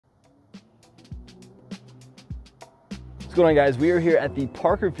What's going on, guys? We are here at the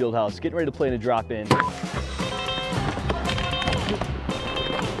Parker Fieldhouse, getting ready to play in a drop-in.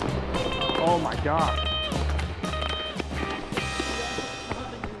 Oh my God.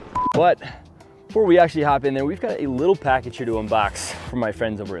 But before we actually hop in there, we've got a little package here to unbox from my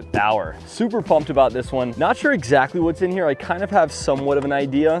friends over at BAUER. Super pumped about this one. Not sure exactly what's in here. I kind of have somewhat of an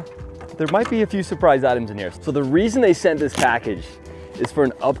idea. There might be a few surprise items in here. So the reason they sent this package is for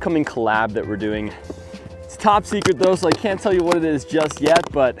an upcoming collab that we're doing. It's top secret though, so I can't tell you what it is just yet,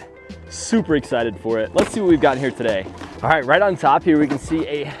 but super excited for it. Let's see what we've got here today. All right, right on top here, we can see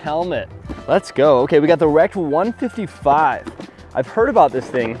a helmet. Let's go. Okay, we got the Rec 155. I've heard about this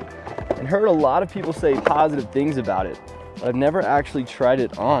thing and heard a lot of people say positive things about it, but I've never actually tried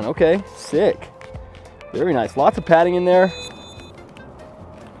it on. Okay, sick. Very nice. Lots of padding in there.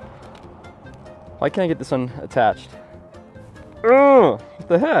 Why can't I get this one attached? Oh, what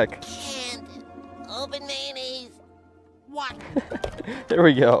the heck? Open mayonnaise. What? There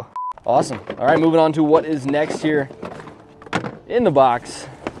we go. Awesome. All right, moving on to what is next here in the box.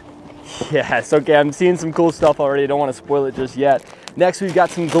 Yes, okay, I'm seeing some cool stuff already. I don't want to spoil it just yet. Next, we've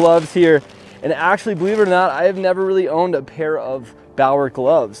got some gloves here. And actually, believe it or not, I have never really owned a pair of BAUER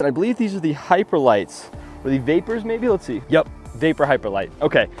gloves. And I believe these are the Hyperlights, or the Vapors maybe? Let's see. Yep, Vapor Hyperlight.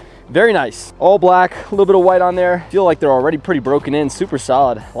 Okay. Very nice. All black, a little bit of white on there. Feel like they're already pretty broken in, super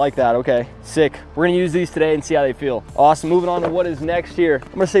solid. I like that, okay. Sick. We're gonna use these today and see how they feel. Awesome, moving on to what is next here.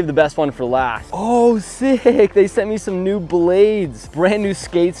 I'm gonna save the best one for last. Oh, sick. They sent me some new blades. Brand new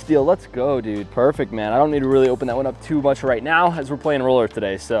skate steel. Let's go, dude. Perfect, man. I don't need to really open that one up too much right now as we're playing roller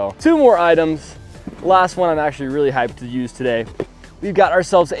today. So 2 more items. Last one I'm actually really hyped to use today. We've got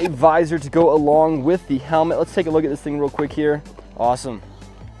ourselves a visor to go along with the helmet. Let's take a look at this thing real quick here. Awesome.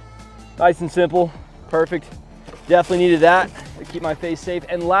 Nice and simple, perfect. Definitely needed that to keep my face safe.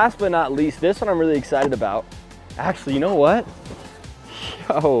 And last but not least, this one I'm really excited about. Actually, you know what?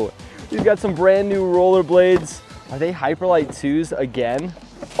 Yo, we've got some brand new rollerblades. Are they Hyperlight 2s again?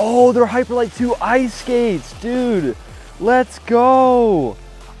 Oh, they're Hyperlight 2 ice skates, dude. Let's go.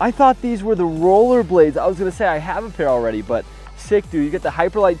 I thought these were the rollerblades. I was gonna say I have a pair already, but sick, dude. You get the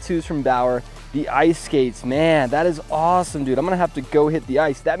Hyperlight 2s from BAUER. The ice skates, man, that is awesome, dude. I'm gonna have to go hit the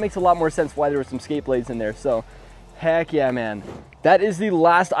ice. That makes a lot more sense why there were some skate blades in there. So, heck yeah, man. That is the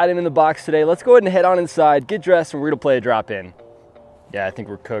last item in the box today. Let's go ahead and head on inside, get dressed, and we're gonna play a drop-in. Yeah, I think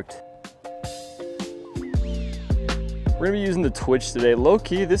we're cooked. We're gonna be using the Twitch today.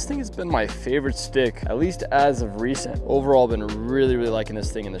 Low-key, this thing has been my favorite stick, at least as of recent. Overall, been really, really liking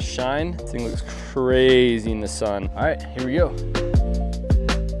this thing in the shine. This thing looks crazy in the sun. All right, here we go.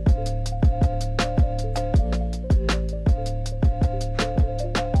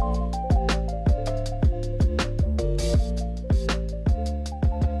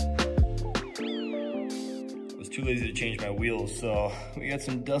 Too lazy to change my wheels, so we got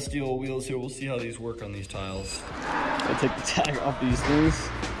some dusty old wheels here. We'll see how these work on these tiles. I'll take the tag off these things.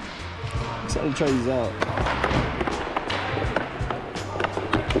 I'm excited to try these out.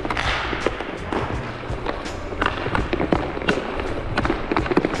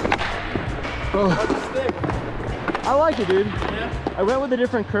 Oh, I like it, dude. Yeah. I went with a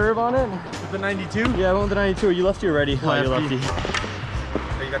different curve on it. With the 92? Yeah, I went with the 92. Are you lefty or righty? Oh, you're lefty.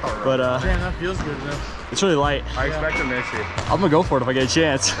 But damn, that feels good though. It's really light. I expect to miss you. I'm gonna go for it if I get a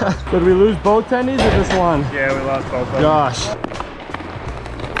chance. Did we lose both tendies or just one? Yeah, we lost both of them. Gosh.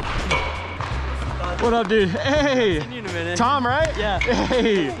 What up, dude? Hey! In a minute. Tom, right? Yeah.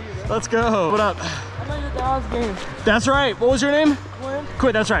 Hey! Let's go. What up? I know you're at the house game. That's right. What was your name? Quinn.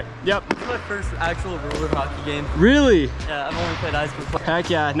 Quinn, that's right. Yep. This is my first actual roller hockey game. Really? Yeah, I've only played ice before. Heck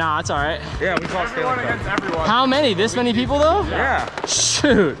yeah. Nah, it's all right. Yeah, we lost everyone against everyone. How many? This many people, though? Yeah.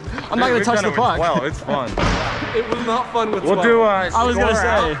 Shoot. I'm not going to touch the puck. Well, it's fun. It was not fun with 12. We'll do I was going to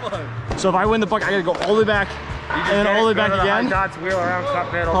say. So if I win the puck, I got to go all the way back and then all the way back again? Dots, wheel around,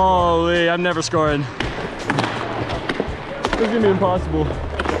 cut middle. Holy, I'm never scoring. This is going to be impossible.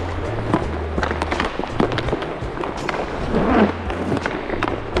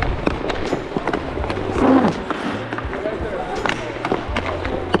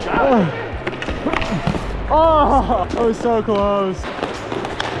 Oh, that was so close.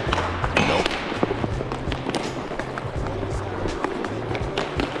 Nope.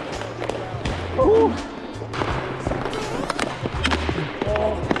 Oh.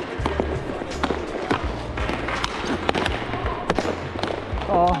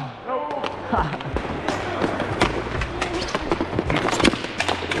 Oh.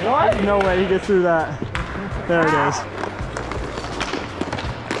 What? No way he gets through that. There it is.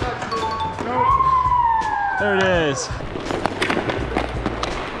 There it is.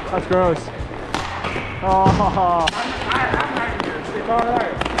 That's gross. Oh.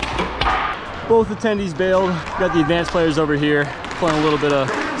 Both attendees bailed. Got the advanced players over here playing a little bit of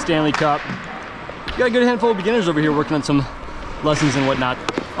Stanley Cup. Got a good handful of beginners over here working on some lessons and whatnot.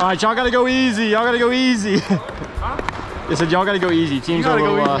 All right, y'all gotta go easy. Y'all gotta go easy. They said y'all gotta go easy. Teams are a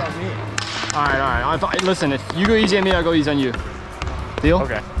little. All right. Listen, if you go easy on me, I'll go easy on you. Deal?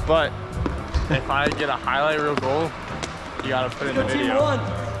 Okay. But if I get a highlight reel goal, you gotta put it in the video.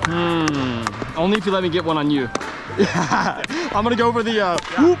 Only if you let me get one on you. I'm gonna go for the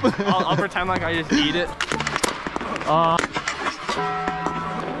whoop. I'll pretend like I just eat it.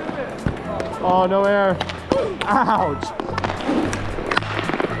 Oh, no air. Ouch.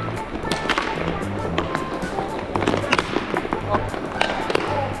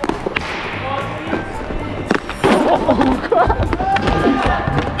 Oh, crap.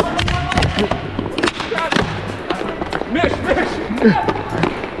 Mish!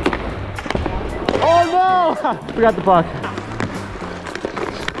 Oh no! Forgot the puck.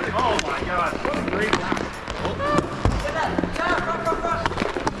 Oh my god, what a great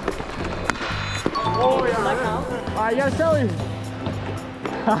Oh yeah. Alright, you got a Shelly.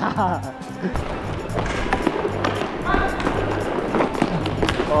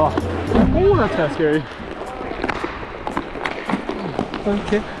 Oh, that's kind of scary.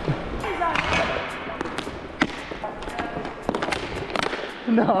 Okay.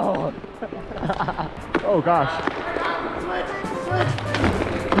 No. Oh gosh.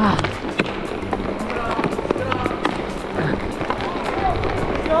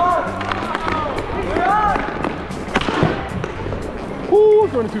 Ooh,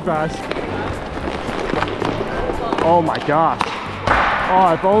 going too fast. Oh my gosh.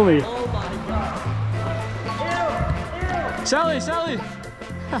 Oh, if only. Oh my god. Sally.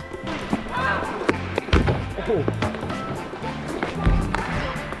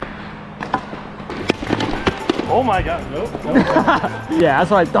 Oh my god, nope. Yeah,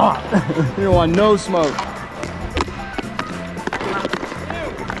 that's what I thought. You don't want no smoke.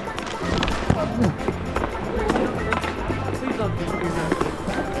 Please don't do that.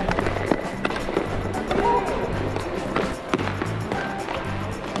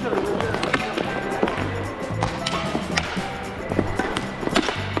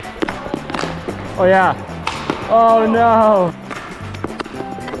 Oh yeah. Oh no.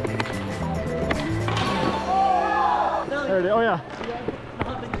 There it is. Oh yeah.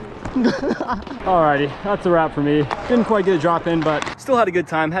 Alrighty, that's a wrap for me. Didn't quite get a drop in, but still had a good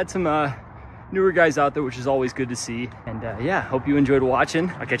time. Had some newer guys out there, which is always good to see. And yeah, hope you enjoyed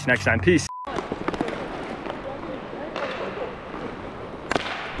watching. I'll catch you next time. Peace.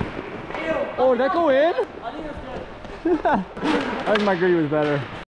 Oh, did that go in? I think my gritty was better.